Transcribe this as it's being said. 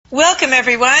Welcome,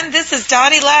 everyone. This is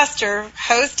Dottie Laster,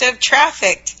 host of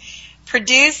Trafficked,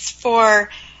 produced for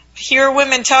Hear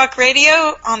Women Talk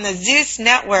Radio on the Zeus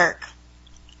Network.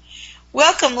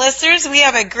 Welcome, listeners. We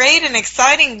have a great and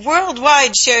exciting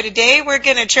worldwide show today. We're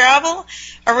going to travel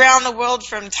around the world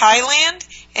from Thailand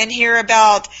and hear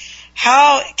about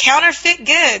how counterfeit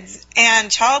goods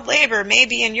and child labor may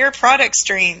be in your product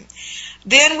stream.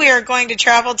 Then we are going to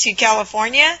travel to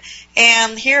California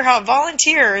and hear how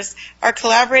volunteers are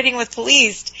collaborating with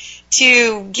police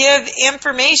to give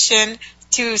information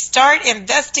to start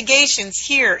investigations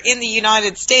here in the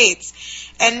United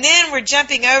States. And then we're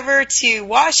jumping over to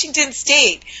Washington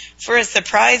State for a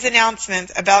surprise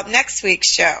announcement about next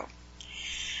week's show.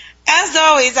 As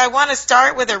always, I want to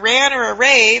start with a rant or a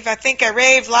rave. I think I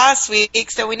raved last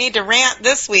week, so we need to rant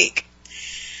this week.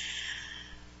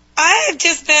 I've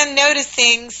just been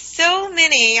noticing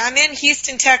I'm in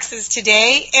Houston, Texas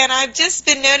today, and I've just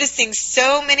been noticing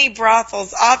so many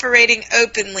brothels operating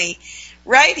openly.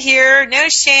 Right here, no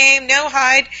shame, no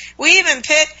hide. We even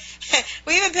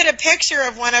put a picture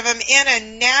of one of them in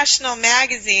a national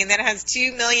magazine that has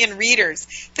 2 million readers.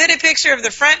 Put a picture of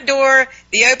the front door,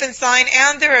 the open sign,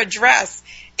 and their address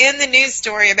in the news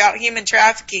story about human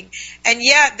trafficking, and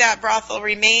yet that brothel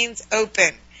remains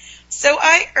open. So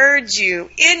I urge you,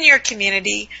 in your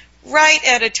community, write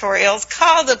editorials,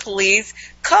 call the police,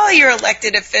 call your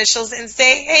elected officials, and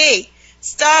say, hey,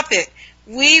 stop it.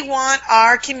 We want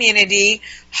our community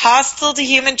hostile to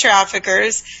human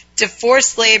traffickers, to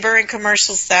forced labor and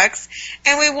commercial sex,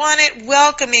 and we want it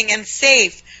welcoming and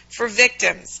safe for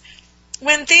victims.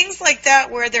 When things like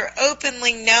that, where they're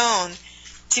openly known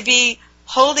to be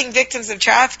holding victims of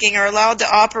trafficking, are allowed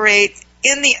to operate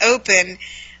in the open,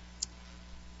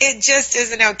 it just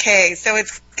isn't okay. So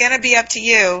it's going to be up to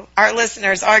you, our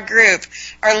listeners, our group,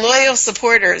 our loyal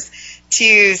supporters,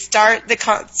 to start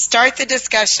the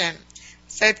discussion.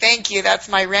 So thank you. That's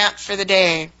my rant for the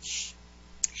day.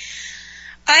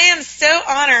 I am so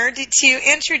honored to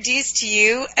introduce to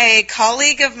you a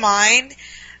colleague of mine,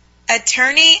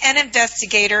 attorney and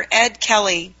investigator Ed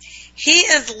Kelly. He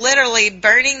is literally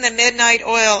burning the midnight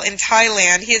oil in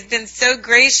Thailand. He has been so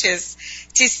gracious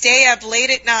to stay up late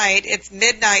at night, it's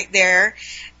midnight there,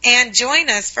 and join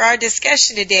us for our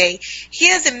discussion today. He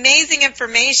has amazing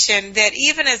information that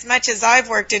even as much as I've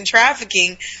worked in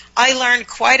trafficking, I learned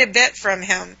quite a bit from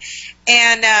him.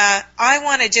 And I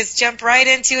want to just jump right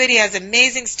into it. He has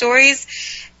amazing stories.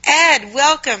 Ed,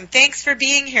 welcome. Thanks for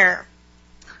being here.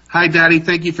 Hi, Daddy.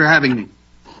 Thank you for having me.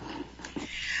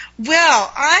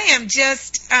 Well, I am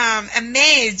just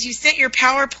amazed. You sent your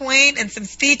PowerPoint and some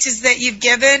speeches that you've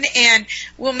given, and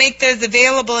we'll make those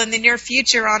available in the near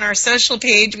future on our social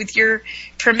page with your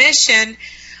permission.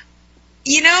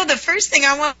 You know, the first thing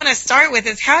I want to start with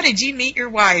is, how did you meet your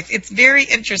wife? It's very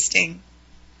interesting.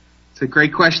 It's a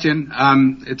great question.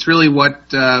 It's really what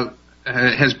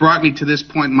has brought me to this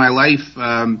point in my life,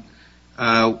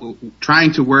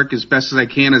 trying to work as best as I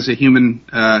can as a human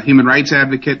rights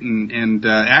advocate and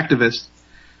activist.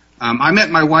 I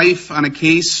met my wife on a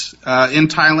case in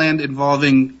Thailand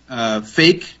involving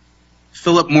fake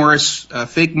Philip Morris,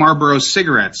 fake Marlboro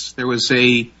cigarettes. There was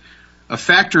a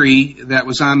factory that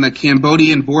was on the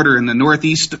Cambodian border in the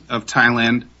northeast of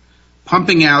Thailand,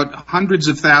 pumping out hundreds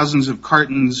of thousands of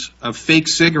cartons of fake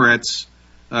cigarettes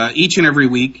each and every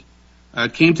week.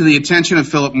 Came to the attention of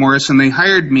Philip Morris, and they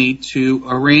hired me to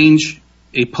arrange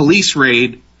a police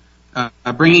raid,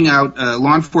 bringing out a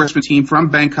law enforcement team from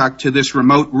Bangkok to this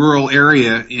remote rural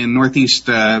area in northeast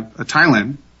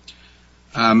Thailand.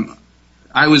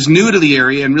 I was new to the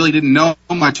area and really didn't know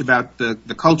much about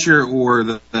the culture or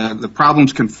the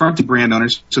problems confronting brand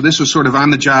owners, so this was sort of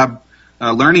on-the-job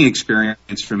learning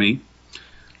experience for me.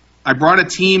 I brought a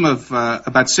team of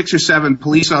about 6 or 7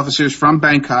 police officers from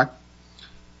Bangkok,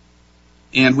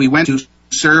 and we went to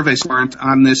serve a warrant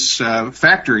on this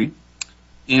factory.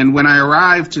 And when I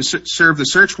arrived to serve the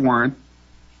search warrant,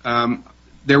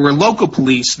 there were local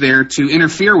police there to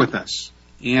interfere with us.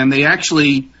 And they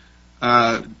actually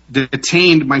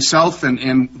detained myself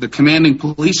and the commanding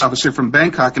police officer from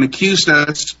Bangkok and accused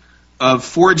us of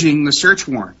forging the search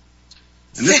warrant.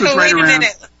 And this was right around... Wait a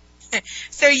minute.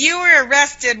 So you were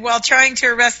arrested while trying to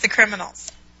arrest the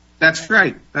criminals. That's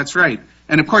right. That's right.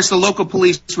 And, of course, the local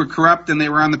police were corrupt, and they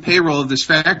were on the payroll of this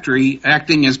factory,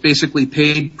 acting as basically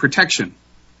paid protection.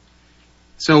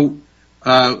 So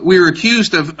we were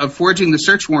accused of forging the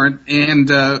search warrant, and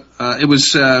it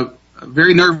was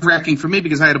very nerve-wracking for me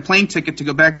because I had a plane ticket to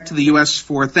go back to the U.S.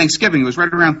 for Thanksgiving. It was right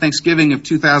around Thanksgiving of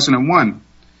 2001.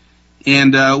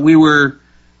 And we were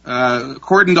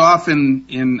cordoned off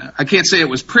in, I can't say it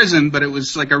was prison, but it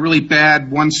was like a really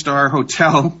bad one-star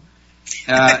hotel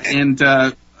And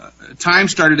time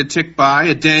started to tick by,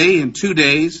 a day and 2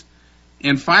 days.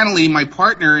 And finally, my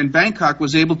partner in Bangkok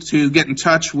was able to get in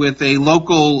touch with a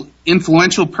local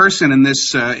influential person in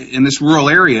this rural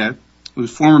area who was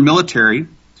former military,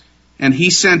 and he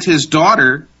sent his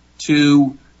daughter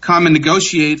to come and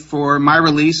negotiate for my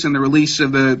release and the release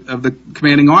of the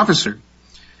commanding officer.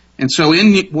 And so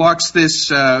in walks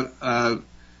this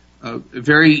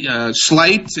very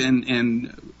slight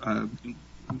and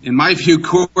in my view,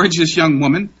 gorgeous young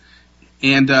woman.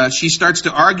 And she starts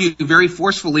to argue very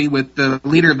forcefully with the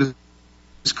leader of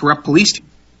this corrupt police team.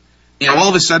 And all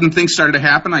of a sudden, things started to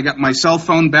happen. I got my cell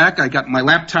phone back. I got my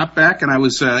laptop back. And I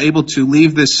was able to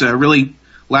leave this really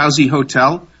lousy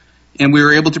hotel. And we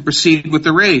were able to proceed with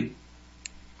the raid.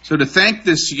 So to thank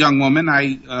this young woman,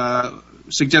 I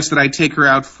suggested I take her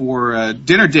out for a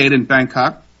dinner date in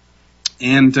Bangkok.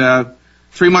 And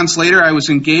 3 months later, I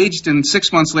was engaged. And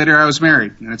 6 months later, I was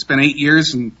married. And it's been 8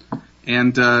 years. And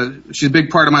she's a big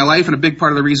part of my life and a big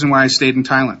part of the reason why I stayed in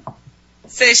Thailand.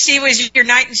 So she was your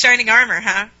knight in shining armor,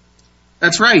 huh?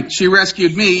 That's right. She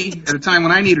rescued me at a time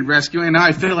when I needed rescuing, and now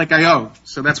I feel like I owe.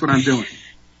 So that's what I'm doing.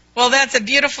 Well, that's a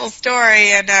beautiful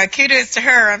story, and kudos to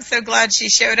her. I'm so glad she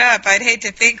showed up. I'd hate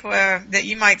to think that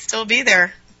you might still be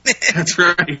there. That's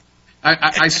right.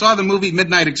 I saw the movie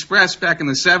Midnight Express back in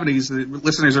the 70s. The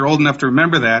listeners are old enough to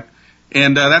remember that.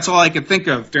 And that's all I could think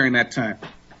of during that time.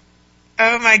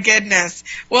 Oh, my goodness.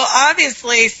 Well,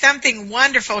 obviously, something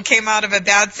wonderful came out of a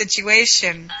bad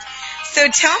situation. So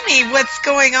tell me what's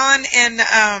going on in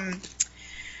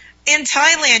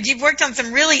Thailand. You've worked on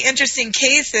some really interesting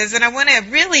cases, and I want to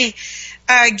really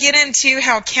get into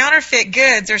how counterfeit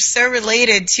goods are so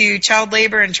related to child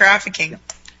labor and trafficking.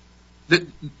 The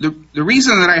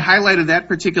reason that I highlighted that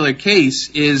particular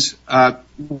case is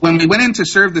when we went in to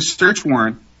serve the search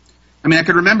warrant, I mean, I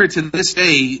can remember to this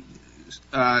day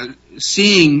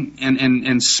seeing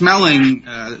and smelling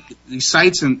these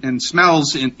sights and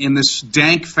smells in this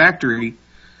dank factory.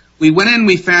 We went in,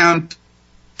 we found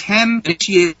 10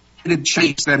 initiated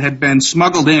Chinese that had been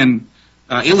smuggled in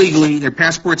illegally. Their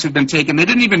passports had been taken. They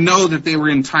didn't even know that they were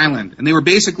in Thailand. And they were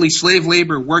basically slave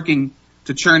labor working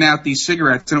to churn out these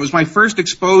cigarettes. And it was my first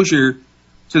exposure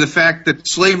to the fact that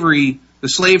slavery, the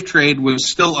slave trade, was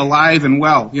still alive and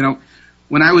well. You know,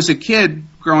 when I was a kid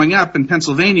growing up in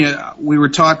Pennsylvania, we were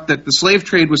taught that the slave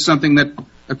trade was something that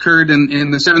occurred in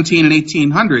the 17 and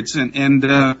 1800s, and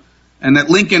that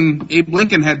Abe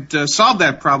Lincoln had solved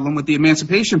that problem with the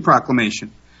Emancipation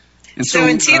Proclamation. And so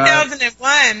in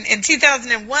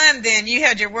 2001, then you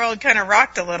had your world kind of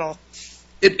rocked a little.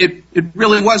 It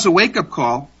really was a wake-up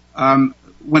call.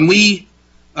 When we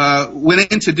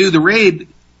went in to do the raid,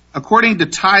 according to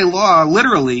Thai law,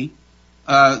 literally,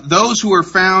 those who are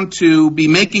found to be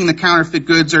making the counterfeit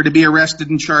goods are to be arrested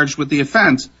and charged with the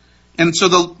offense. And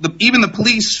so even the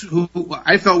police, who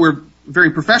I felt were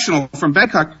very professional from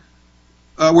Bangkok,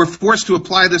 were forced to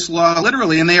apply this law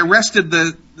literally, and they arrested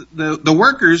the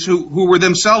workers who were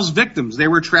themselves victims. They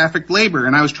were trafficked labor,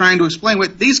 and I was trying to explain,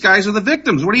 these guys are the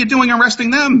victims. What are you doing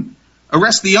arresting them?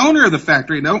 Arrest the owner of the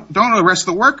factory. Don't arrest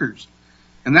the workers.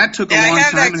 And that took a long time. I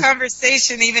have that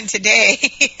conversation even today.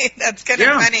 That's kind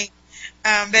of funny.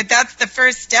 But that's the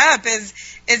first step is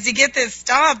to get this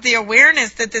stopped. The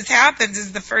awareness that this happens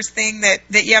is the first thing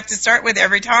that you have to start with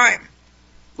every time.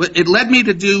 Well, it led me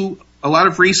to do a lot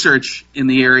of research in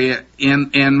the area,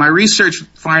 and my research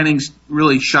findings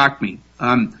really shocked me.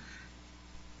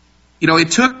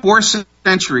 It took 4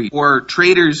 centuries for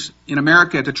traders in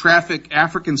America to traffic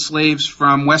African slaves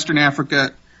from Western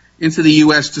Africa into the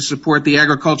U.S. to support the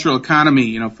agricultural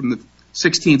economy, from the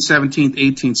 16th, 17th,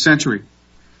 18th century.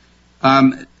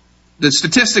 The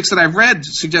statistics that I've read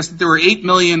suggest that there were 8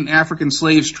 million African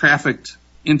slaves trafficked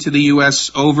into the U.S.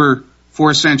 over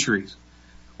 4 centuries.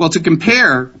 Well, to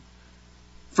compare,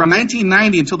 from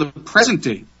 1990 until the present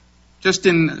date, just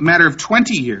in a matter of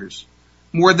 20 years,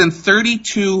 more than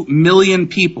 32 million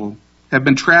people have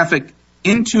been trafficked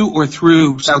into or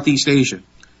through Southeast Asia,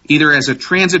 either as a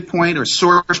transit point or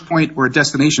source point or a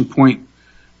destination point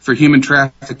for human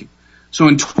trafficking. So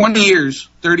in 20 years,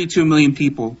 32 million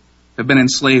people have been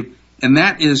enslaved, and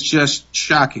that is just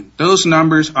shocking. Those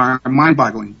numbers are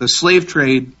mind-boggling. The slave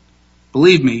trade,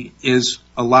 believe me, is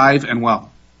alive and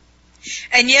well.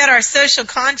 And yet our social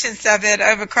conscience of it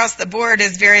across the board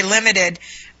is very limited.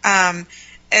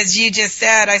 As you just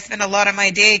said, I spend a lot of my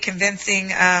day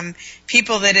convincing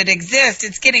people that it exists.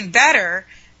 It's getting better.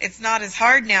 It's not as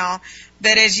hard now.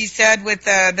 But as you said, with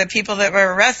the people that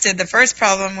were arrested, the first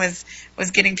problem was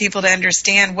getting people to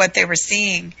understand what they were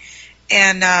seeing.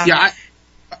 And I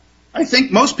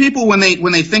think most people, when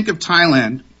they think of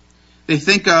Thailand, they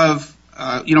think of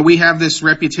we have this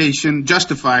reputation,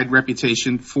 justified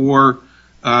reputation, for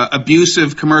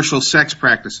abusive commercial sex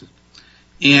practices.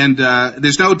 And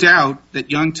there's no doubt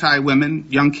that young Thai women,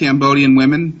 young Cambodian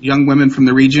women, young women from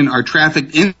the region are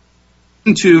trafficked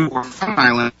into or from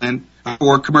Thailand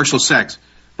for commercial sex.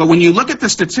 But when you look at the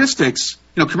statistics,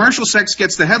 commercial sex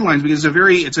gets the headlines because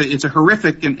it's a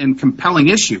horrific and compelling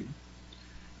issue.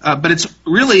 But it's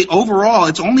really, overall,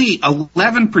 it's only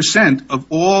 11% of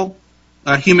all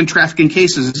human trafficking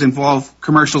cases involve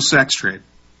commercial sex trade.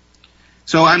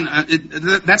 So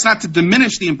that's not to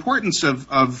diminish the importance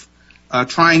of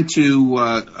trying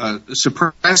to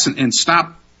suppress and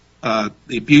stop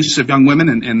the abuse of young women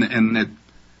and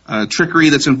the trickery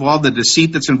that's involved, the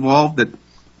deceit that's involved that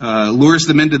lures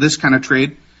them into this kind of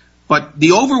trade. But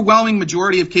the overwhelming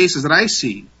majority of cases that I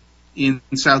see in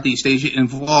Southeast Asia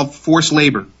involve forced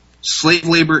labor, slave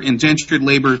labor, indentured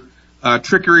labor,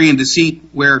 trickery and deceit,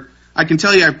 where I can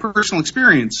tell you I have personal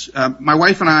experience. My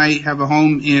wife and I have a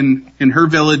home in her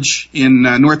village in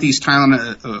northeast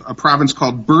Thailand, a province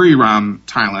called Buriram,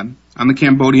 Thailand, on the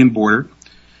Cambodian border.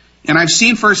 And I've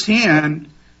seen firsthand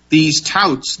these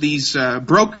touts, these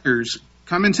brokers,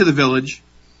 come into the village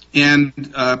and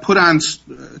put on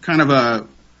kind of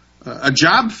a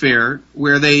job fair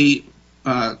where they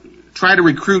try to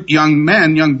recruit young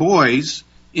men, young boys,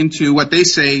 into what they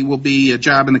say will be a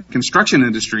job in the construction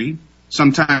industry,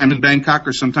 sometimes in Bangkok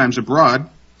or sometimes abroad.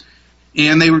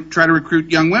 And they try to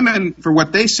recruit young women for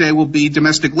what they say will be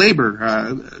domestic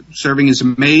labor, serving as a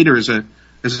maid or as a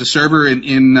server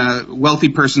in wealthy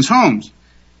persons' homes.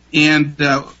 And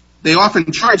they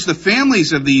often charge the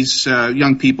families of these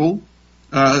young people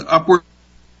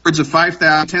upwards of $5,000,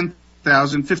 $10,000,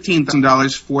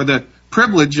 $15,000 for the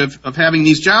privilege of having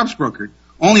these jobs brokered,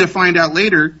 only to find out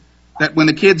later that when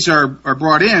the kids are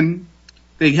brought in,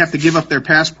 they have to give up their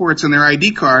passports and their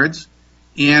ID cards.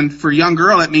 And for a young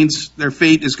girl, that means their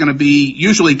fate is going to be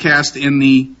usually cast in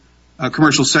the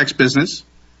commercial sex business.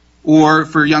 Or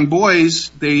for young boys,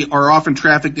 they are often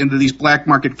trafficked into these black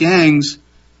market gangs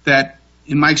that,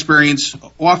 in my experience,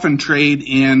 often trade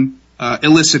in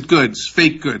illicit goods,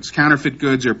 fake goods, counterfeit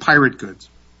goods, or pirate goods.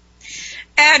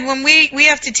 Ed, when we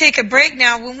have to take a break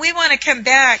now. When we want to come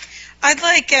back, I'd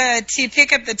like to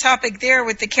pick up the topic there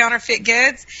with the counterfeit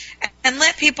goods and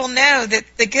let people know that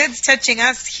the goods touching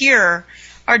us here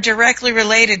are directly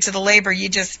related to the labor you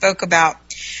just spoke about.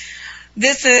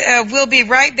 This we'll be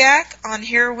right back on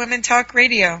Here Women Talk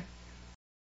Radio.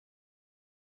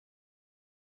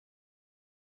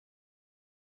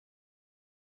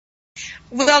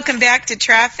 Welcome back to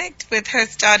Trafficked with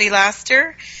host Dottie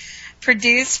Laster,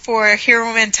 produced for Here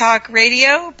Women Talk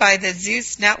Radio by the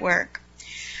Zeus Network.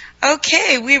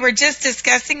 Okay, we were just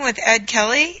discussing with Ed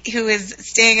Kelly, who is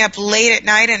staying up late at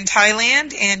night in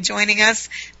Thailand and joining us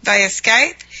via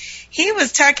Skype. He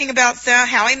was talking about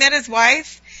how he met his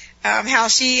wife, how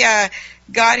she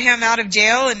got him out of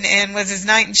jail and was his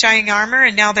knight in shining armor,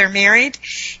 and now they're married.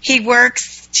 He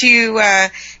works to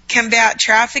combat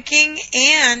trafficking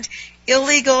and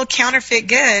illegal counterfeit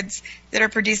goods that are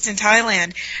produced in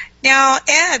Thailand. Now,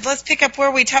 Ed, let's pick up where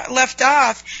we left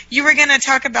off. You were going to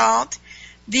talk about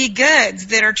the goods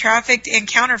that are trafficked and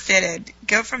counterfeited.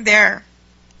 Go from there.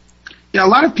 Yeah, a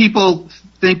lot of people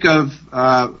think of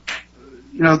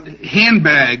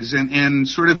handbags and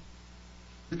sort of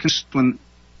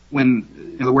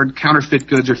when the word counterfeit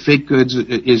goods or fake goods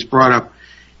is brought up,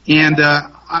 and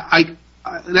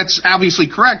that's obviously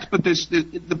correct. But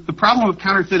the problem of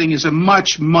counterfeiting is a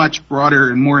much broader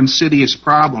and more insidious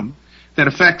problem that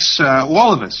affects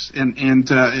all of us in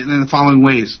the following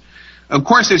ways. Of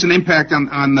course, there's an impact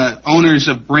on the owners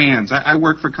of brands. I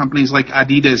work for companies like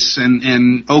Adidas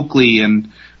and Oakley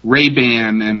and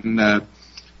Ray-Ban and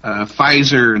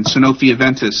Pfizer and Sanofi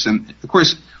Aventis, and of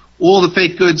course, all the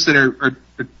fake goods that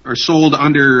are sold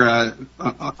under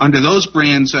those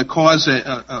brands cause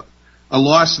a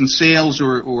loss in sales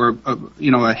or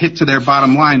a hit to their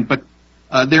bottom line. But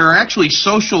there are actually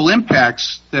social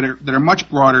impacts that are much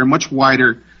broader, much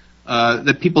wider,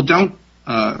 that people don't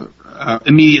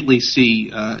immediately see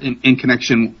in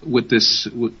connection with this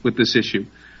issue.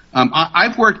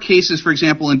 I've worked cases, for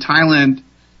example, in Thailand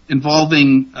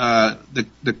involving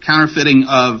the counterfeiting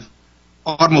of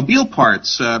automobile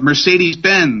parts,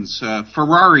 Mercedes-Benz,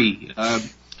 Ferrari,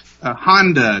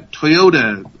 Honda,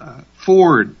 Toyota,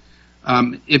 Ford.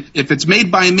 If it's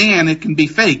made by man, it can be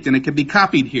faked and it can be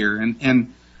copied here.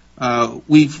 And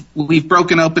we've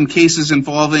broken open cases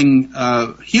involving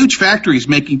huge factories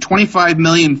making $25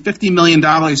 million, $50 million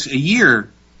a year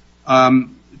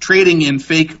trading in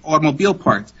fake automobile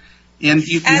parts. And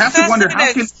you have to wonder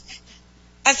how can.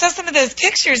 I saw some of those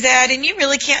pictures, Ed, and you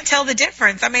really can't tell the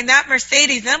difference. I mean, that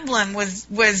Mercedes emblem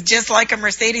was just like a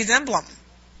Mercedes emblem.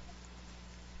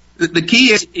 The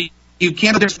key is you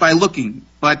can't do this by looking,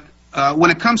 but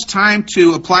when it comes time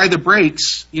to apply the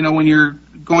brakes, when you're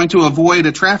going to avoid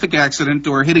a traffic accident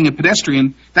or hitting a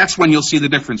pedestrian, that's when you'll see the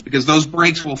difference, because those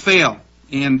brakes will fail,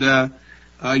 and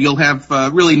you'll have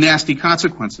really nasty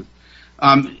consequences.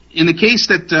 In the case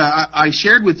that I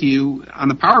shared with you on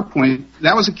the PowerPoint,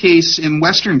 that was a case in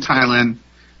western Thailand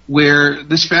where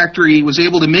this factory was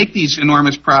able to make these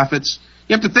enormous profits.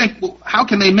 You have to think, well, how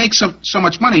can they make so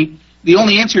much money? The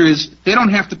only answer is they don't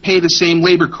have to pay the same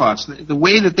labor costs. The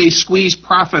way that they squeeze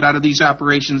profit out of these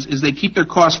operations is they keep their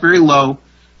costs very low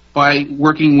by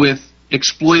working with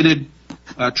exploited,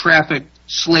 trafficked,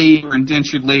 slave or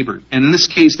indentured labor. And in this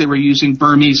case, they were using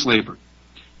Burmese labor.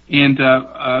 And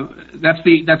that's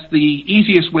the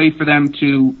easiest way for them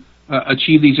to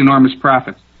achieve these enormous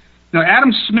profits. Now,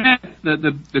 Adam Smith,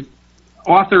 the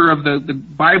author of the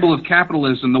Bible of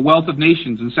Capitalism, The Wealth of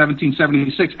Nations in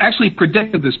 1776, actually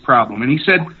predicted this problem. And he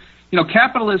said,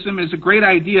 capitalism is a great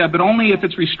idea, but only if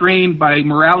it's restrained by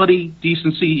morality,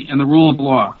 decency, and the rule of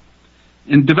law.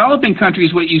 In developing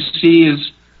countries, what you see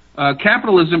is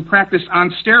capitalism practiced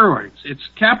on steroids. It's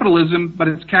capitalism, but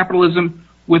it's capitalism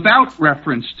without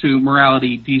reference to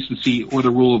morality, decency, or the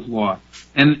rule of law.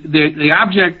 And the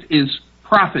object is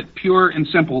profit, pure and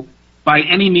simple, by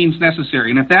any means necessary.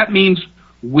 And if that means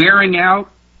wearing out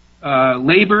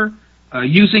labor,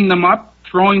 using them up,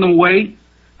 throwing them away,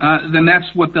 then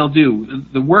that's what they'll do.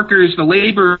 The workers, the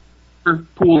labor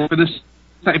pool for this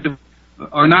type of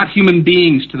are not human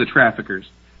beings to the traffickers.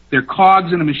 They're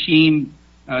cogs in a machine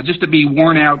just to be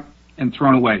worn out and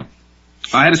thrown away.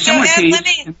 I had a similar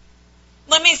case.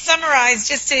 Let me summarize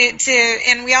just to,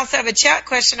 and we also have a chat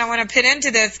question I want to put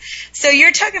into this. So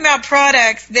you're talking about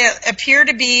products that appear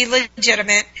to be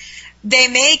legitimate. They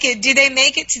make it. Do they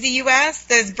make it to the U.S.?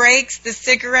 Those brakes, the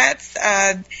cigarettes,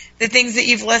 the things that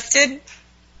you've listed?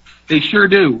 They sure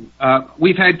do.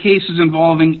 We've had cases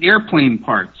involving airplane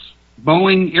parts,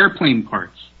 Boeing airplane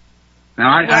parts.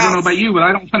 Now, I don't know about you, but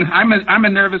I'm a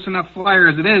nervous enough flyer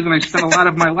as it is, and I spent a lot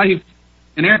of my life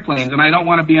in airplanes, and I don't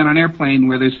want to be on an airplane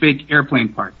where there's fake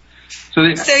airplane parts. So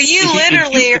you're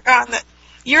literally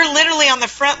on the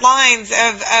front lines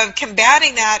of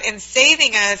combating that and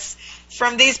saving us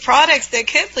from these products that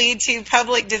could lead to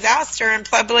public disaster and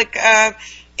public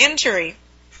injury.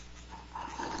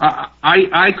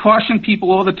 I caution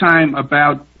people all the time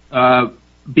about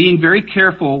being very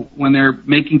careful when they're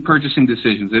making purchasing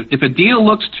decisions. If a deal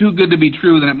looks too good to be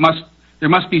true, then there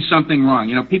must be something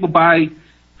wrong. People buy,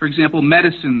 for example,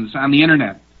 medicines on the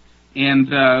internet, and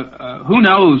who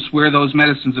knows where those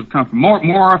medicines have come from.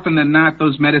 More often than not,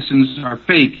 those medicines are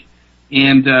fake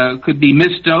and could be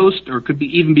misdosed or could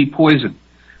even be poison.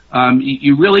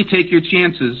 You really take your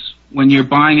chances when you're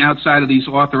buying outside of these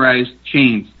authorized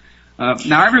chains.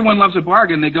 Now, everyone loves a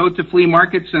bargain. They go to flea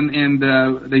markets and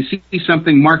they see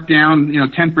something marked down,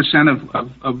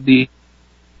 10% of the.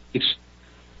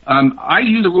 I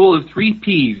use the rule of 3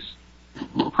 Ps.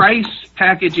 Price,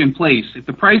 package, and place. If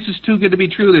the price is too good to be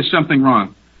true, there's something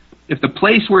wrong. If the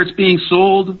place where it's being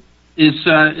sold is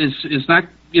not,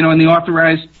 in the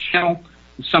authorized channel,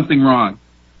 there's something wrong.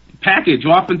 Package.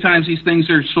 Oftentimes these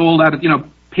things are sold out of,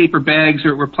 paper bags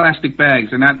or plastic bags.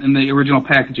 They're not in the original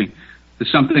packaging.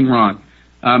 There's something wrong.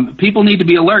 People need to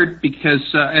be alert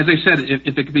because, as I said,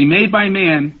 if it could be made by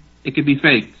man, it could be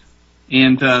faked.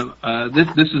 And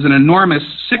this is an enormous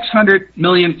 $600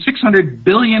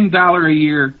 billion a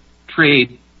year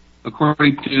trade,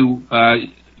 according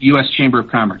to U.S. Chamber of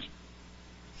Commerce.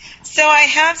 So I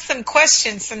have some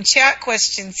questions, some chat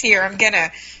questions here. I'm going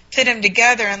to put them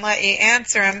together and let you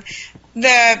answer them.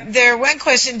 The one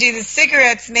question: do the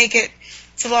cigarettes make it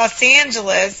to Los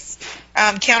Angeles?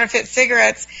 Counterfeit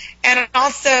cigarettes, and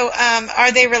also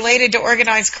are they related to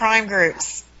organized crime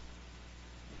groups?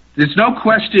 There's no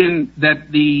question that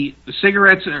the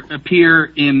cigarettes appear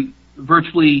in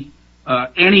virtually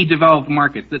any developed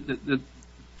market.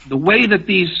 The way that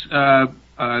these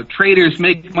traders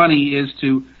make money is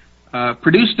to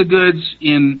produce the goods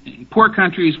in poor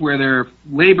countries where there are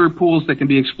labor pools that can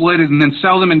be exploited, and then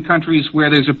sell them in countries where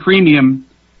there's a premium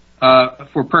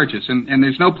for purchase. And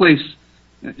there's no place,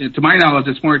 to my knowledge,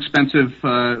 it's more expensive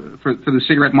for the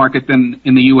cigarette market than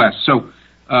in the U.S. So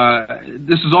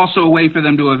this is also a way for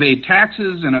them to evade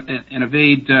taxes and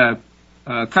evade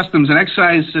customs and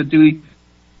excise duty.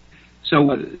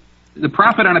 So the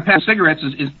profit on a pack of cigarettes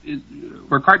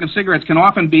or a carton of cigarettes can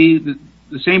often be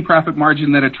the same profit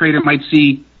margin that a trader might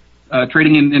see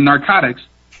trading in narcotics.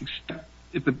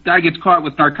 if the guy gets caught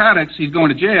with narcotics, he's going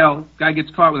to jail. Guy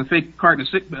gets caught with a fake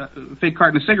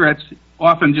carton of cigarettes,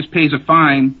 often just pays a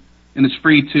fine and is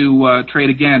free to trade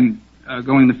again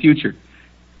going in the future.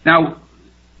 Now,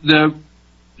 the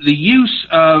use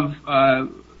of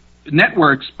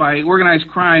networks by organized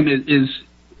crime is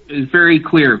very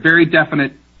clear, very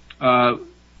definite.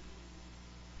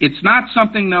 It's not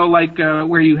something, though, like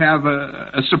where you have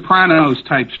a Sopranos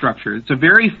type structure. It's a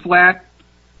very flat,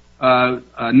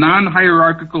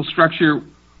 non-hierarchical structure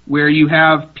where you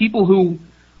have people who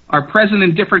are present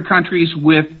in different countries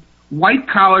with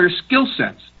white-collar skill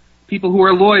sets, people who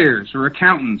are lawyers or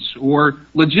accountants or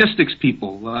logistics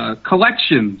people,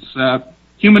 collections,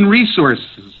 human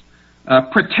resources,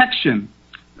 protection,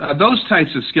 those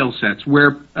types of skill sets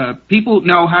where people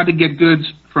know how to get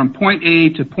goods from point A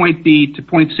to point B to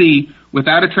point C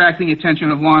without attracting the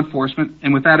attention of law enforcement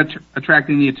and without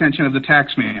attracting the attention of the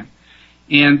tax man.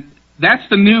 And that's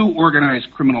the new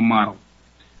organized criminal model.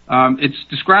 It's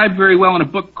described very well in a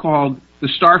book called The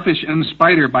Starfish and the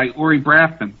Spider by Ori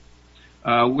Braffman,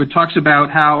 where it talks about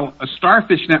how a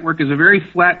starfish network is a very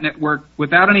flat network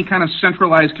without any kind of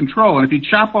centralized control. And if you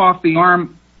chop off the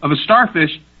arm of a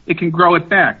starfish, it can grow it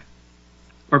back.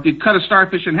 Or if you cut a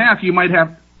starfish in half, you might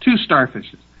have two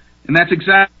starfishes. And that's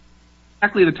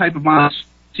exactly the type of model you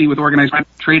see with organized crime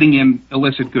trading in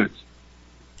illicit goods.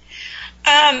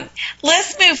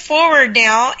 Let's move forward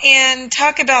now and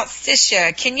talk about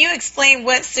CISHA. Can you explain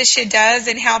what CISHA does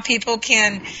and how people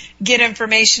can get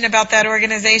information about that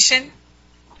organization?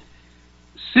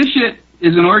 CISHA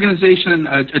is an organization,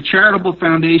 a charitable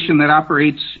foundation that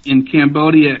operates in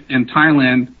Cambodia and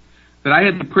Thailand that I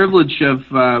had the privilege of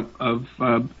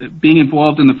being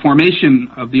involved in the formation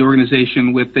of the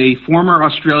organization with a former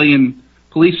Australian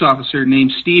police officer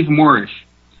named Steve Moorish.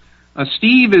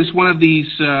 Steve is one of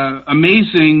these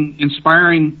amazing,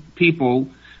 inspiring people.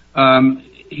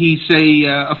 He's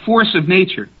a force of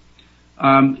nature.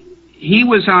 He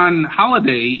was on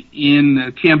holiday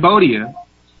in Cambodia,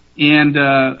 and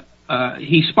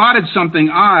he spotted something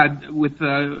odd with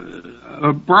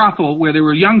a brothel where there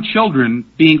were young children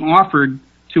being offered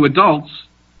to adults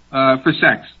for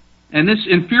sex. And this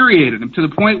infuriated him to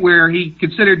the point where he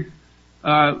considered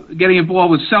getting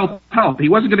involved with self-help. He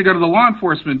wasn't going to go to the law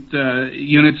enforcement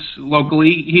units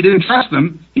locally. He didn't trust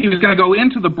them. He was going to go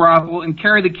into the brothel and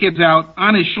carry the kids out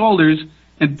on his shoulders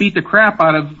and beat the crap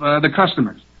out of the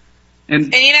customers.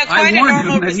 And you know, quite a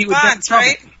normal response,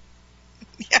 right?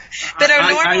 Yeah, but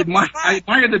I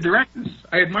admire the directness.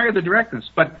 I admire the directness.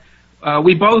 But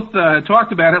we both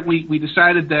talked about it. We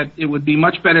decided that it would be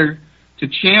much better to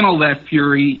channel that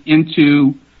fury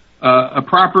into a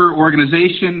proper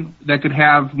organization that could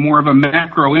have more of a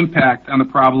macro impact on the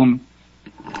problem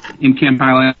in Camp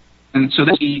Thailand. And so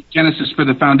that's the genesis for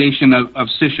the foundation of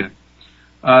CISHA.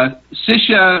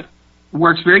 CISHA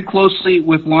works very closely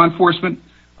with law enforcement,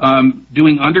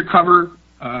 doing undercover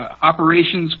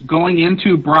operations, going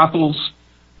into brothels,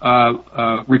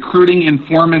 recruiting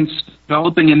informants,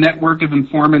 developing a network of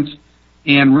informants,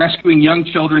 and rescuing young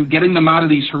children, getting them out of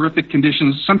these horrific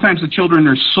conditions. Sometimes the children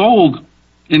are sold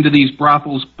into these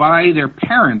brothels by their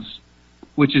parents,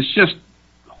 which is just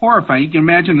horrifying. You can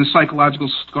imagine the psychological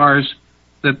scars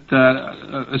that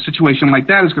a situation like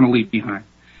that is going to leave behind.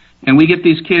 And we get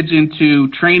these kids into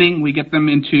training, we get them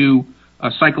into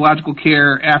psychological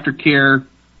care, aftercare,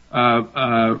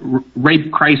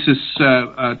 rape crisis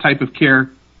type of care,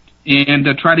 and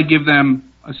try to give them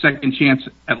a second chance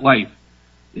at life.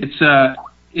 It's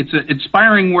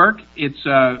inspiring work.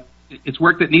 It's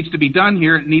work that needs to be done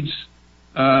here. It needs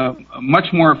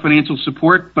much more financial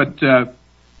support, but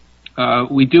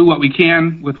we do what we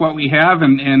can with what we have,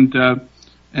 and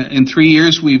in 3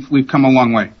 years we've come a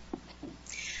long way.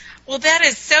 Well, that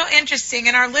is so interesting,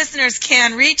 and our listeners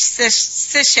can reach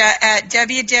CISHA at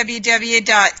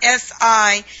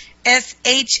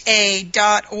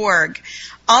www.sisha.org.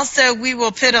 Also, we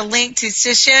will put a link to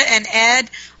CISHA and Ed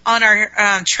on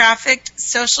our Trafficked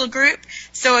social group.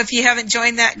 So if you haven't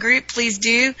joined that group, please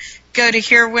do. Go to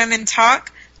Hear Women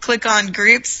Talk, click on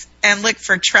Groups, and look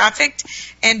for Trafficked,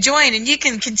 and join. And you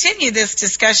can continue this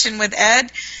discussion with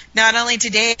Ed, not only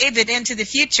today, but into the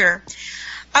future.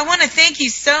 I want to thank you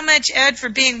so much, Ed, for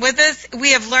being with us.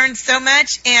 We have learned so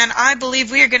much, and I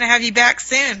believe we are going to have you back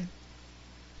soon.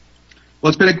 Well,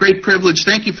 it's been a great privilege.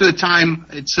 Thank you for the time.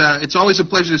 It's always a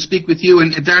pleasure to speak with you.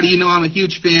 And Dottie, you know I'm a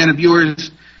huge fan of yours.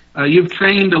 You've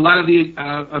trained a lot of the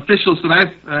officials that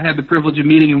I've had the privilege of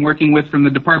meeting and working with from the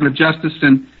Department of Justice,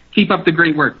 and keep up the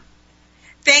great work.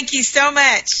 Thank you so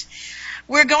much.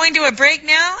 We're going to a break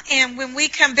now, and when we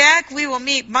come back, we will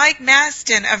meet Mike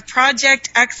Maston of Project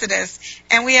Exodus,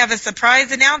 and we have a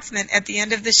surprise announcement at the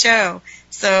end of the show.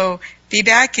 So be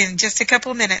back in just a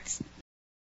couple minutes.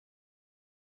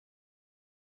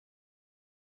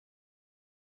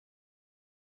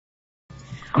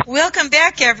 Welcome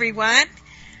back, everyone.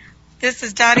 This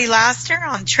is Dottie Laster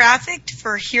on Trafficked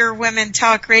for Hear Women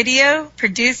Talk Radio,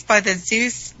 produced by the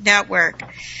Zeus Network.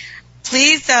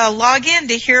 Please log in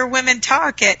to Hear Women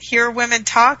Talk at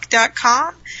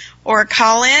hearwomentalk.com or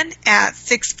call in at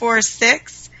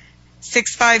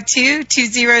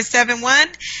 646-652-2071.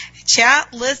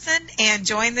 Chat, listen, and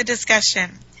join the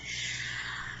discussion.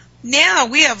 Now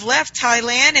we have left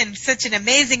Thailand and such an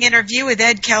amazing interview with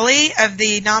Ed Kelly of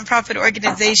the nonprofit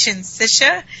organization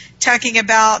SISHA, talking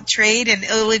about trade in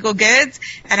illegal goods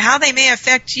and how they may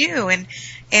affect you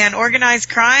and organized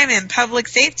crime and public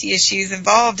safety issues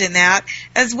involved in that,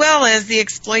 as well as the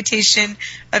exploitation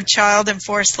of child and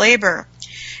forced labor.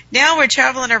 Now we're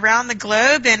traveling around the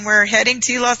globe, and we're heading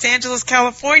to Los Angeles,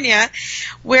 California,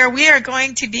 where we are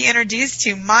going to be introduced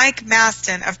to Mike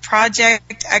Maston of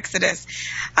Project Exodus.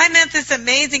 I met this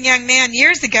amazing young man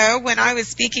years ago when I was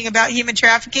speaking about human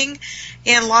trafficking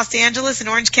in Los Angeles and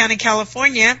Orange County,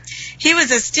 California. He was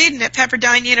a student at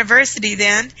Pepperdine University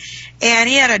then, and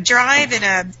he had a drive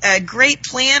and a great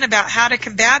plan about how to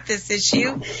combat this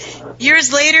issue.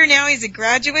 Years later, now he's a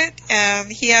graduate.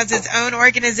 He has his own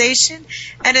organization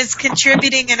and is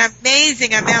contributing an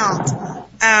amazing amount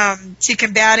to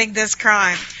combating this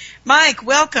crime. Mike,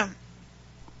 welcome.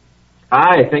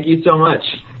 Hi, thank you so much.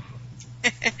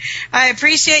 I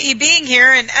appreciate you being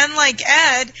here, and unlike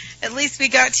Ed, at least we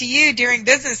got to you during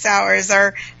business hours.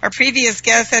 Our previous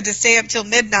guest had to stay up till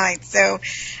midnight, so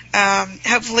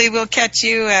hopefully we'll catch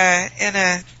you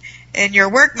in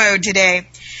your work mode today.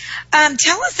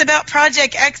 Tell us about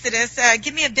Project Exodus.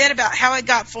 Give me a bit about how it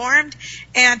got formed,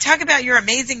 and talk about your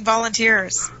amazing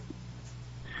volunteers.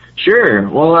 Sure.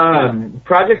 Well,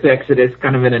 Project Exodus,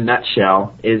 kind of in a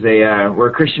nutshell, is we're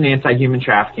a Christian anti-human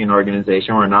trafficking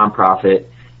organization. We're a nonprofit,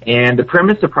 and the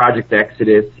premise of Project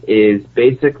Exodus is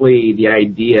basically the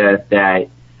idea that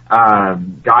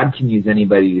God can use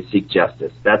anybody to seek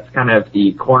justice. That's kind of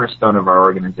the cornerstone of our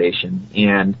organization.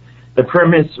 And the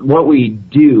premise, what we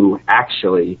do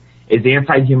actually, is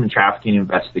anti-human trafficking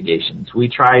investigations. We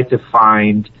try to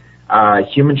find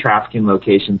human trafficking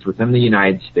locations within the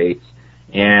United States,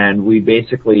 and we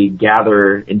basically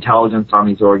gather intelligence on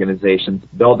these organizations,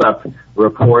 build up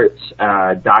reports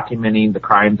documenting the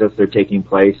crimes as they're taking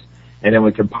place, and then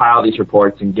we compile these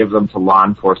reports and give them to law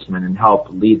enforcement and help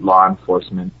lead law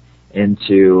enforcement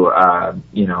into,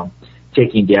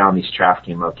 taking down these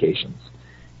trafficking locations.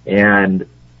 And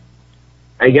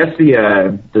I guess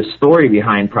the story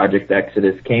behind Project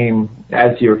Exodus came,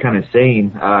 as you were kind of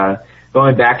saying,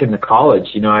 going back into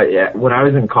college. When I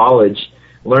was in college,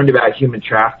 learned about human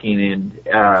trafficking, and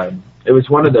it was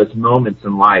one of those moments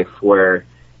in life where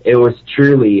it was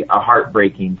truly a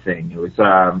heartbreaking thing. It was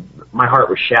my heart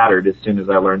was shattered as soon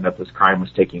as I learned that this crime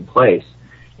was taking place,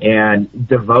 and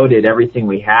devoted everything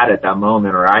we had at that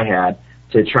moment, or I had,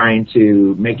 to trying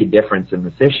to make a difference in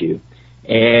this issue.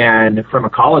 And from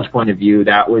a college point of view,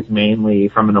 that was mainly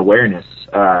from an awareness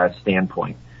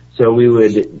standpoint. So we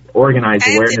would organize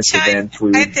awareness events.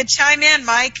 I have to chime in,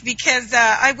 Mike, because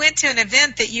I went to an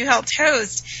event that you helped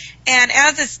host, and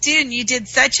as a student, you did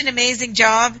such an amazing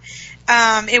job.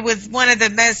 It was one of the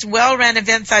most well-run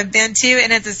events I've been to,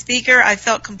 and as a speaker, I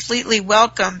felt completely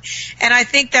welcome. And I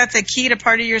think that's a key to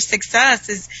part of your success,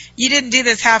 is you didn't do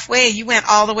this halfway. You went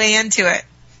all the way into it.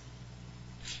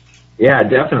 Yeah,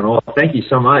 definitely. Well, thank you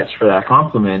so much for that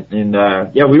compliment. And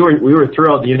we were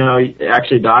thrilled.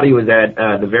 Actually, Dottie was at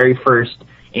the very first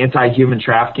anti-human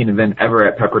trafficking event ever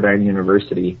at Pepperdine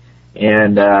University,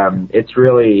 and it's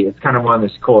kind of one of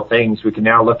those cool things. We can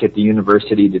now look at the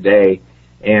university today,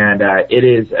 and it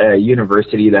is a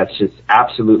university that's just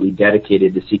absolutely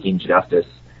dedicated to seeking justice.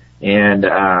 And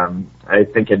I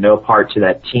think in no part to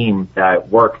that team that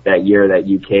worked that year that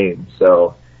you came.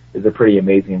 So it's a pretty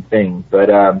amazing thing. But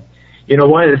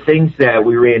one of the things that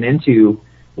we ran into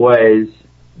was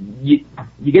you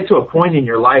get to a point in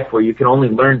your life where you can only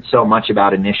learn so much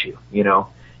about an issue,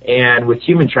 and with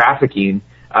human trafficking,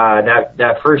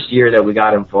 that first year that we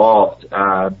got involved,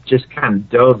 just kind of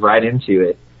dove right into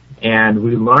it, and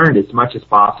we learned as much as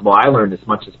possible. I learned as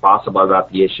much as possible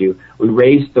about the issue. We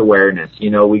raised awareness.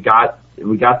 We got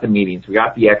the meetings, we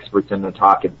got the experts in to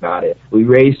talk about it. We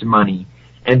raised money.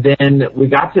 And then we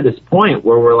got to this point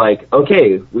where we're like,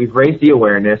 okay, we've raised the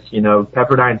awareness,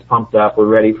 Pepperdine's pumped up, we're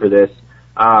ready for this.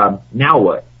 Now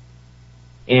what?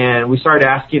 And we started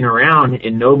asking around,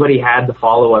 and nobody had the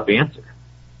follow-up answer.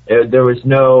 There was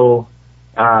no,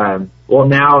 well,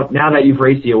 now that you've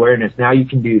raised the awareness, now you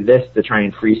can do this to try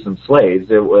and free some slaves.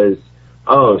 It was,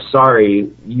 oh,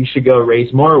 sorry, you should go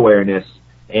raise more awareness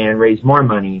and raise more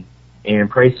money and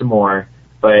pray some more.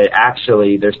 But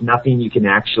actually, there's nothing you can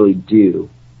actually do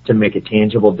to make a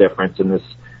tangible difference in this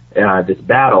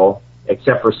battle,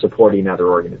 except for supporting other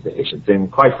organizations.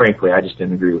 And quite frankly, I just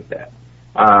didn't agree with that.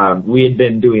 We had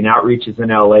been doing outreaches in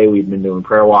LA. We'd been doing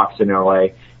prayer walks in LA.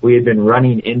 We had been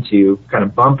kind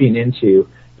of bumping into,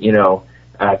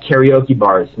 karaoke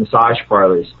bars, massage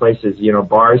parlors, places,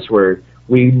 bars where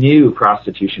we knew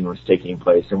prostitution was taking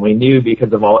place. And we knew,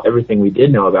 because of everything we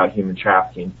did know about human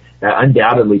trafficking, that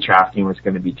undoubtedly trafficking was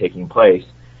going to be taking place.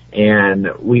 And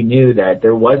we knew that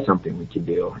there was something we could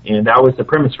do. And that was the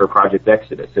premise for Project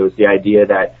Exodus. It was the idea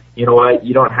that, you know what,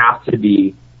 you don't have to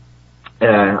be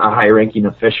a high-ranking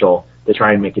official to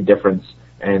try and make a difference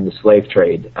in the slave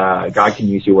trade. God can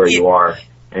use you where you are.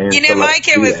 And Mike,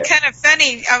 it was kind of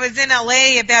funny. I was in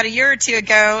LA about a year or two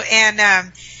ago, and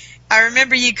I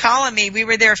remember you calling me. We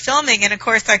were there filming, and of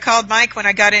course I called Mike when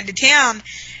I got into town,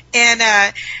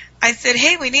 and I said,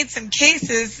 hey, we need some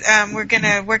cases. We're going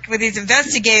to work with these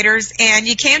investigators. And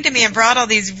you came to me and brought all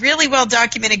these really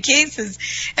well-documented cases.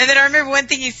 And then I remember one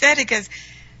thing you said. It goes,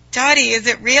 Dottie, is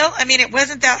it real? I mean, it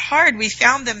wasn't that hard. We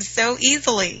found them so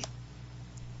easily.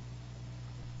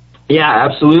 Yeah,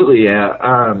 absolutely.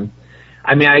 Yeah.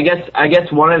 I mean, I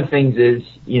guess one of the things is,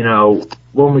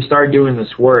 when we started doing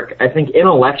this work, I think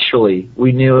intellectually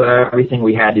we knew everything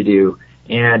we had to do.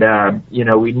 And,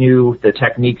 we knew the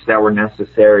techniques that were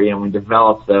necessary, and we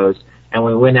developed those, and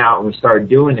we went out and we started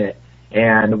doing it,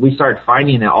 and we started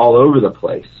finding it all over the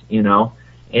place,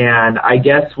 And I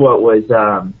guess what was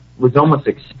almost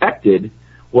expected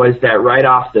was that right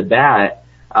off the bat,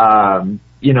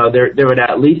 there would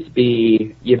at least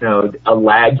be, a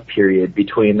lag period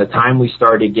between the time we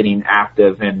started getting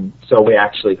active and so we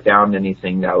actually found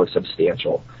anything that was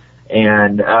substantial.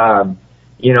 And,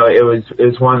 it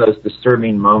was one of those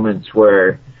disturbing moments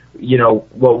where,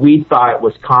 what we thought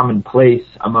was commonplace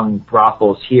among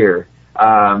brothels here,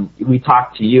 we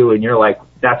talked to you and you're like,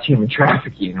 that's human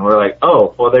trafficking. And we're like,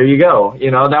 oh, well, there you go.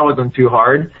 That wasn't too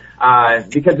hard,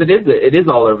 because it is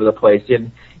all over the place.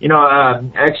 And,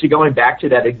 actually going back to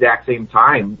that exact same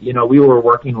time, we were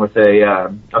working with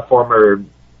a former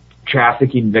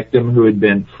trafficking victim who had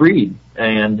been freed.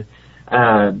 And,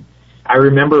 I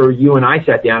remember you and I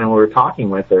sat down and we were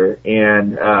talking with her,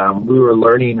 and we were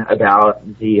learning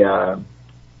about the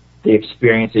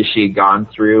experiences she had gone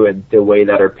through and the way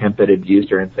that her pimp had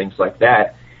abused her and things like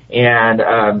that. And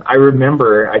I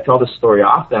remember, I tell this story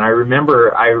often, I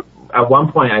remember at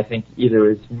one point, I think either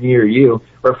it was me or you,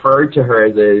 referred to her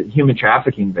as a human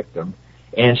trafficking victim.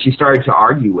 And she started to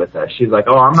argue with us. She's like,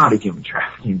 oh, I'm not a human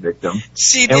trafficking victim.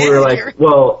 She and we were like,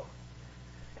 well...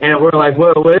 And we're like,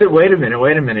 well, wait a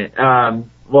minute.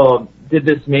 Well, did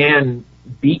this man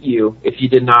beat you if you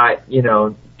did not,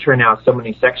 turn out so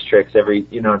many sex tricks every,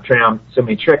 turn out so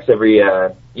many tricks every,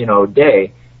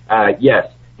 day?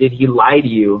 Yes. Did he lie to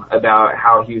you about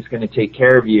how he was going to take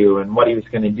care of you and what he was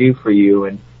going to do for you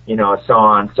and, so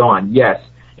on? Yes.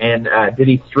 And did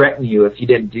he threaten you if you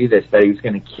didn't do this, that he was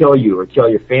going to kill you or kill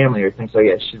your family or things like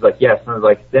that? She's like, yes. And I was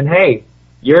like, then, hey,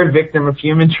 you're a victim of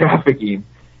human trafficking.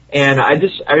 And I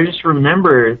just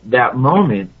remember that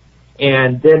moment.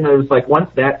 And then it was like, once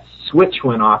that switch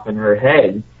went off in her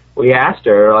head, we asked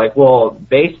her, like, well,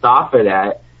 based off of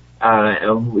that,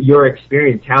 your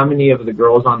experience, how many of the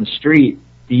girls on the street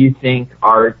do you think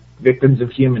are victims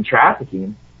of human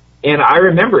trafficking? And I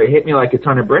remember it hit me like a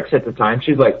ton of bricks at the time.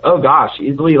 She's like, oh gosh,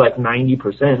 easily like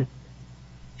 90%.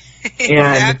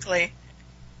 Exactly.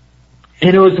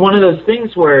 And it was one of those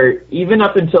things where even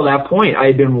up until that point, I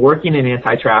had been working in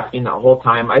anti-trafficking the whole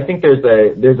time. I think there's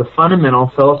a fundamental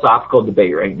philosophical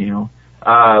debate right now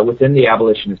within the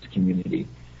abolitionist community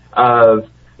of,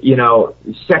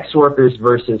 sex workers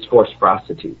versus forced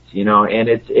prostitutes, and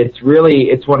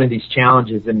it's one of these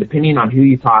challenges. And depending on who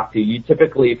you talk to, you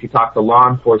typically, if you talk to law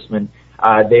enforcement,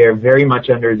 they are very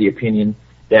much under the opinion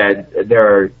that there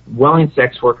are willing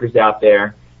sex workers out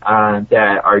there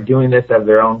that are doing this of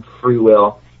their own free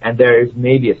will, and there's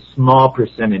maybe a small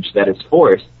percentage that is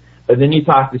forced. But then you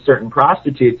talk to certain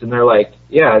prostitutes, and they're like,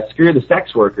 yeah, screw the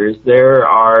sex workers. There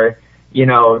are,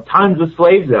 tons of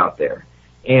slaves out there.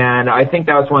 And I think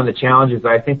that was one of the challenges.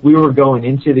 I think we were going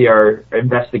into our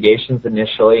investigations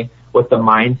initially with the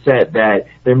mindset that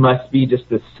there must be just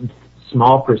this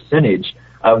small percentage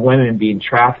of women being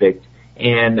trafficked.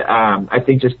 And I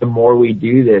think just the more we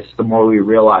do this, the more we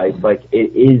realize, like,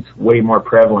 it is way more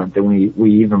prevalent than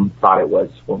we even thought it was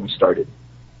when we started.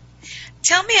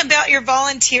 Tell me about your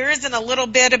volunteers and a little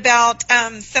bit about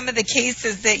some of the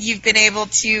cases that you've been able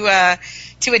to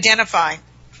identify.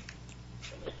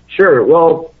 Sure.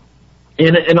 Well,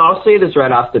 and I'll say this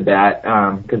right off the bat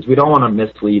because we don't want to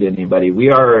mislead anybody. We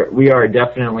are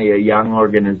definitely a young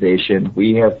organization.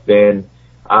 We have been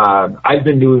I've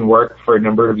been doing work for a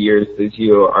number of years, as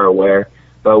you are aware,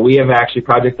 but we have actually,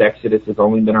 Project Exodus has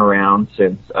only been around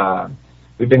since,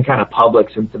 we've been kind of public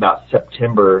since about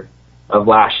September of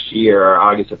last year, or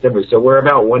August, September. So we're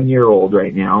about 1 year old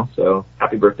right now, so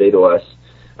happy birthday to us.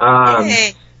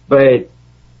 Hey. But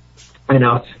I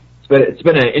know it's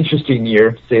been an interesting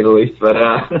year, to say the least, but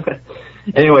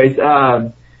anyways,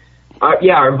 our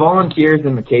volunteers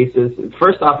in the cases.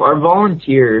 First off, our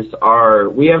volunteers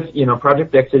we have,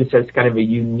 Project Exodus has kind of a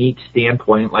unique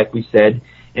standpoint, like we said,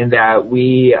 in that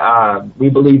we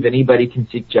believe anybody can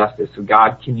seek justice. So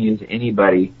God can use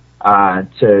anybody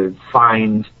to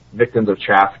find victims of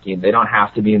trafficking. They don't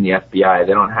have to be in the FBI.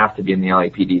 They don't have to be in the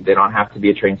LAPD. They don't have to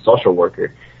be a trained social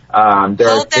worker. There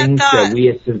are things that we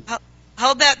assume.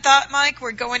 Hold that thought, Mike.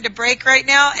 We're going to break right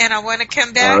now, and I want to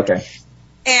come back. Okay.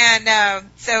 And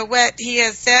so what he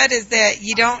has said is that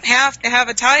you don't have to have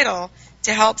a title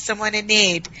to help someone in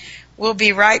need. We'll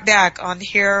be right back on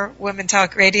Hear Women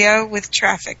Talk Radio with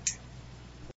Trafficked.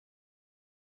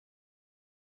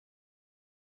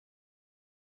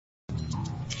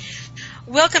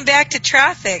 Welcome back to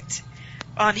Trafficked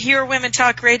on Hear Women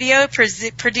Talk Radio,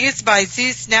 produced by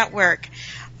Zeus Network.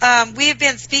 We have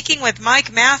been speaking with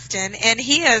Mike Maston, and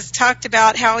he has talked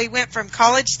about how he went from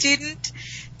college student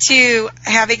to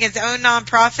having his own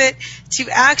nonprofit to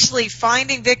actually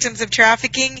finding victims of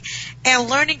trafficking and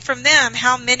learning from them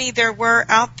how many there were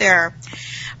out there.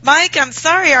 Mike, I'm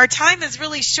sorry, our time is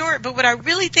really short, but what I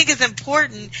really think is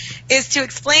important is to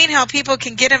explain how people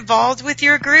can get involved with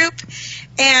your group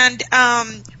and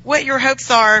what your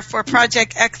hopes are for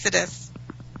Project Exodus.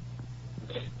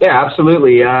 Yeah,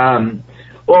 absolutely.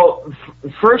 Well,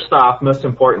 first off, most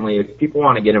importantly, if people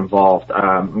want to get involved,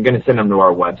 I'm going to send them to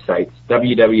our website,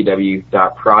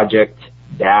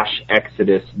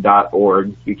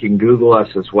 www.project-exodus.org. You can Google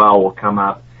us as well. We'll come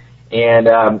up. And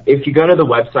if you go to the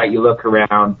website, you look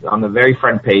around, on the very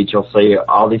front page, you'll see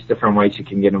all these different ways you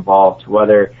can get involved,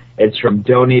 whether it's from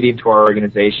donating to our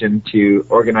organization to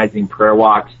organizing prayer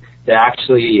walks to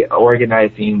actually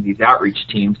organizing these outreach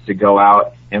teams to go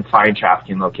out and find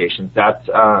trafficking locations.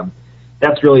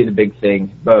 That's really the big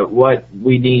thing. But what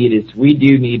we need is we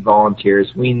do need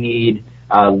volunteers. We need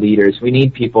leaders. We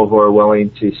need people who are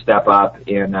willing to step up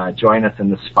and join us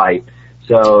in this fight.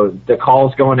 So the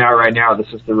call's going out right now.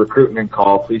 This is the recruitment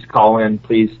call. Please call in.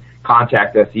 Please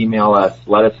contact us, email us,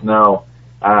 let us know.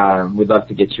 We'd love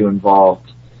to get you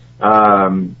involved.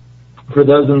 For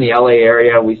those in the LA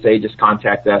area, we say just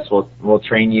contact us. We'll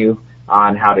train you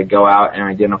on how to go out and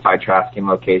identify trafficking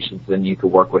locations. Then you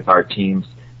could work with our teams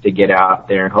to get out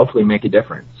there and hopefully make a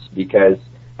difference, because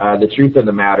the truth of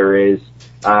the matter is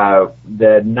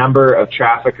the number of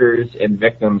traffickers and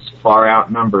victims far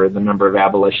outnumber the number of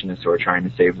abolitionists who are trying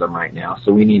to save them right now.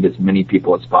 So we need as many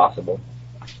people as possible.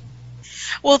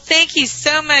 Well, thank you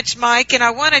so much, Mike. And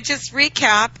I want to just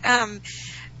recap.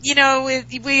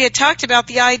 We had talked about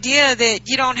the idea that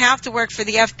you don't have to work for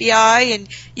the FBI and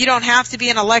you don't have to be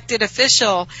an elected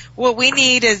official. What we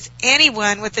need is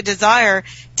anyone with a desire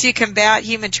to combat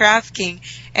human trafficking,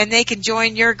 and they can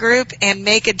join your group and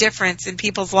make a difference in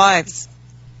people's lives.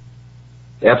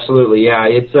 Absolutely, yeah.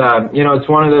 It's it's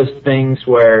one of those things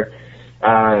where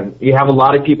you have a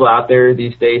lot of people out there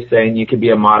these days saying you could be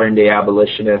a modern day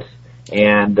abolitionist,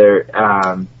 and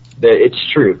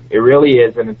it's true. It really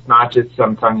is, and it's not just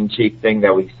some tongue-in-cheek thing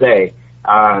that we say.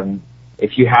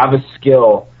 If you have a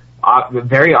skill,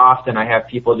 very often I have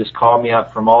people just call me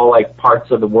up from all parts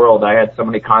of the world. I had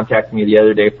somebody contact me the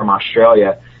other day from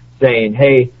Australia saying,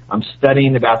 "Hey, I'm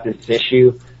studying about this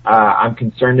issue. I'm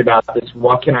concerned about this.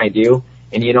 What can I do?"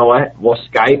 And you know what? We'll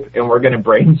Skype, and we're going to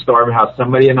brainstorm how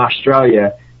somebody in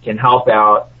Australia can help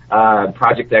out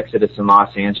Project Exodus in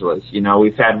Los Angeles.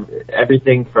 We've had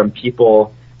everything from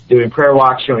people doing prayer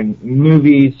walks, showing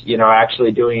movies,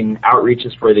 actually doing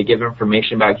outreaches where they give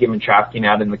information about human trafficking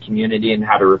out in the community and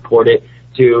how to report it,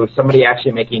 to somebody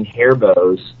actually making hair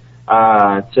bows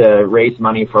to raise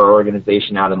money for our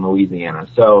organization out in Louisiana.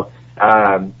 So,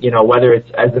 whether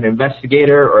it's as an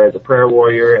investigator or as a prayer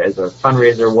warrior, as a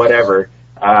fundraiser, whatever,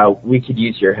 we could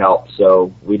use your help.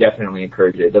 So we definitely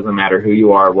encourage it. It doesn't matter who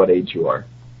you are, what age you are.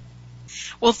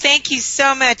 Well, thank you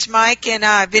so much, Mike, and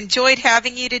I've enjoyed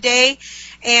having you today.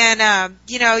 And,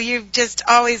 you've just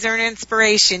always earned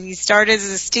inspiration. You started as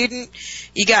a student,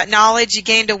 you got knowledge, you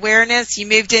gained awareness, you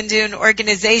moved into an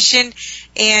organization,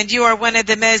 and you are one of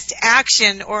the most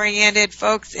action-oriented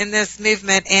folks in this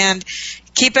movement. And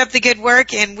keep up the good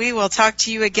work, and we will talk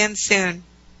to you again soon.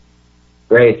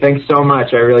 Great. Thanks so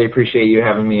much. I really appreciate you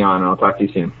having me on. I'll talk to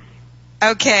you soon.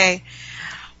 Okay.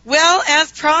 Well,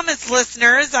 as promised,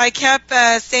 listeners, I kept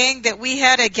saying that we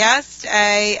had a guest,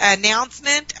 a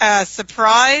announcement, a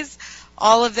surprise,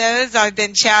 all of those I've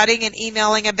been chatting and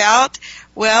emailing about.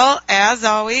 Well, as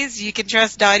always, you can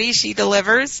trust Dottie. She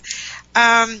delivers.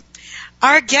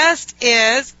 Our guest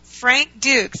is Frank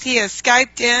Dukes. He has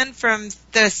Skyped in from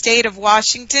the state of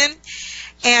Washington,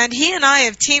 and he and I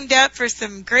have teamed up for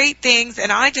some great things,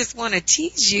 and I just want to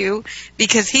tease you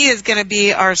because he is going to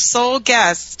be our sole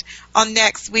guest on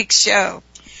next week's show.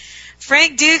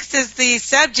 Frank Dukes is the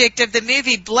subject of the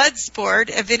movie Bloodsport.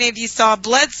 If any of you saw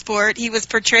Bloodsport, he was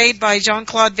portrayed by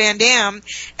Jean-Claude Van Damme,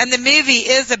 and the movie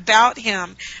is about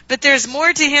him. But there's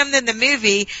more to him than the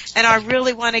movie, and I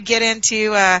really want to get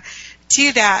into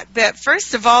to that. But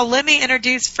first of all, let me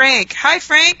introduce Frank. Hi,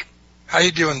 Frank. How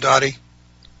you doing, Dottie?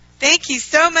 Thank you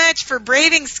so much for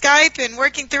braving Skype and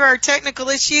working through our technical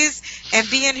issues and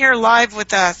being here live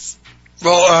with us.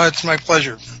 Well, it's my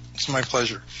pleasure. It's my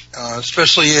pleasure,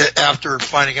 especially after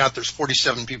finding out there's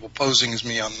 47 people posing as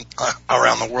me on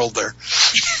around the world there.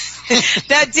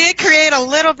 That did create a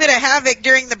little bit of havoc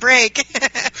during the break.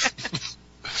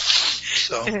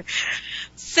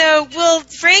 So, well,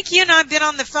 Frank, you and I have been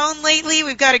on the phone lately.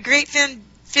 We've got a great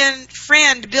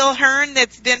friend, Bill Hearn,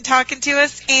 that's been talking to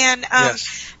us, and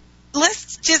yes.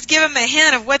 Let's just give them a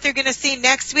hint of what they're going to see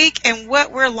next week and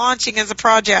what we're launching as a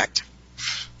project.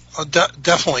 Oh,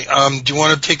 definitely. Do you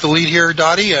want to take the lead here,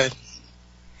 Dottie?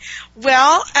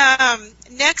 Well,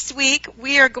 next week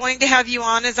we are going to have you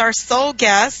on as our sole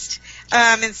guest.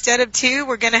 Instead of two,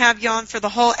 we're going to have you on for the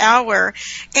whole hour.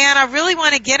 And I really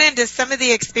want to get into some of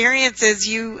the experiences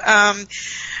you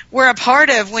were a part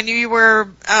of when you were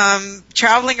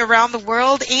traveling around the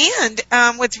world. And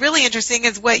what's really interesting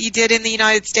is what you did in the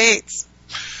United States.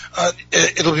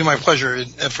 It'll be my pleasure.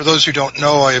 For those who don't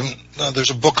know,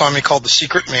 there's a book on me called The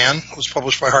Secret Man. It was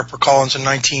published by HarperCollins in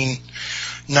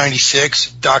 1996.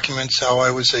 It documents how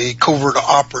I was a covert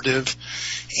operative,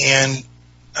 and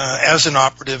as an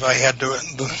operative, I had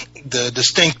the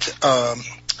distinct, I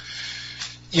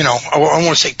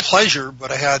won't say pleasure,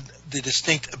 but I had the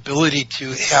distinct ability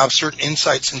to have certain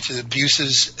insights into the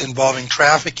abuses involving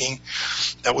trafficking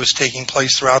that was taking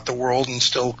place throughout the world and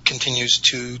still continues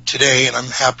to today, and I'm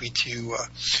happy to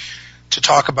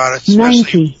talk about it.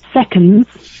 90 seconds.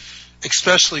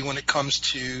 Especially when it comes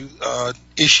to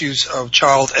issues of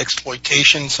child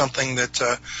exploitation, something that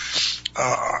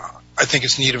I think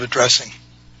is in need of addressing.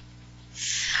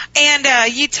 And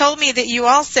you told me that you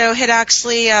also had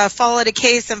actually followed a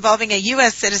case involving a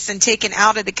U.S. citizen taken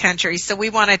out of the country, so we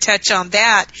want to touch on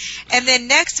that. And then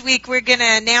next week we're going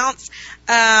to announce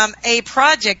a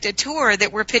project, a tour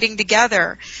that we're putting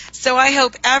together. So I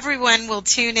hope everyone will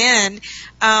tune in.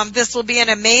 This will be an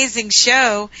amazing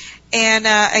show. And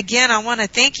again, I want to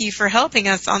thank you for helping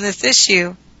us on this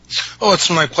issue. Oh, it's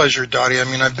my pleasure, Dottie. I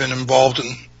mean, I've been involved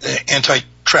in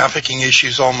anti-trafficking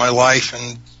issues all my life,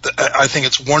 and I think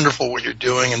it's wonderful what you're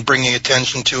doing and bringing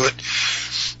attention to it.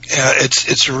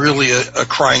 It's really a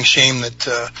crying shame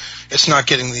that it's not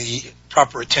getting the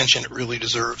proper attention it really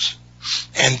deserves.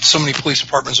 And so many police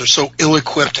departments are so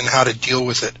ill-equipped in how to deal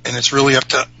with it, and it's really up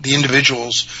to the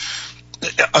individuals,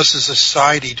 us as a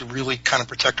society, to really kind of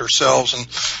protect ourselves and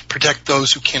protect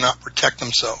those who cannot protect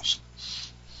themselves.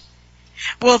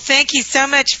 Well, thank you so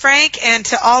much, Frank, and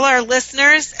to all our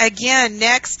listeners, again,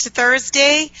 next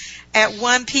Thursday at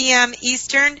 1 p.m.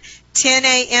 Eastern, 10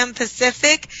 a.m.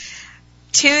 Pacific.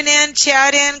 Tune in,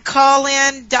 chat in, call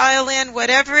in, dial in,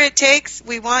 whatever it takes.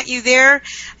 We want you there.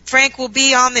 Frank will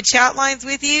be on the chat lines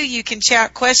with you. You can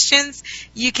chat questions.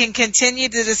 You can continue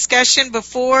the discussion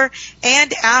before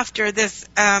and after this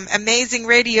amazing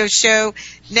radio show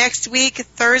next week,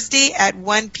 Thursday at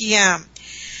 1 p.m.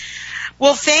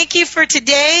 Well, thank you for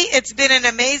today. It's been an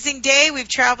amazing day. We've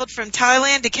traveled from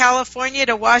Thailand to California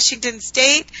to Washington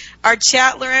State. Our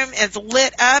chat room is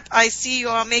lit up. I see you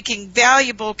all making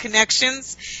valuable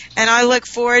connections, and I look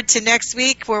forward to next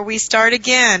week where we start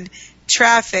again.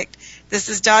 Trafficked. This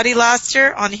is Dottie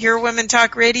Laster on Hear Women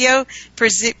Talk Radio,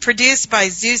 produced by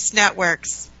Zeus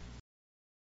Networks.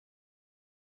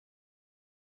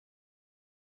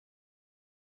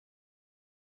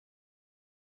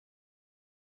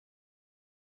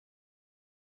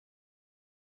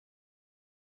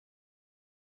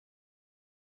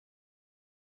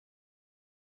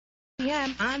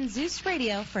 p.m. on Zeus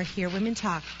Radio for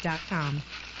HearWomenTalk.com.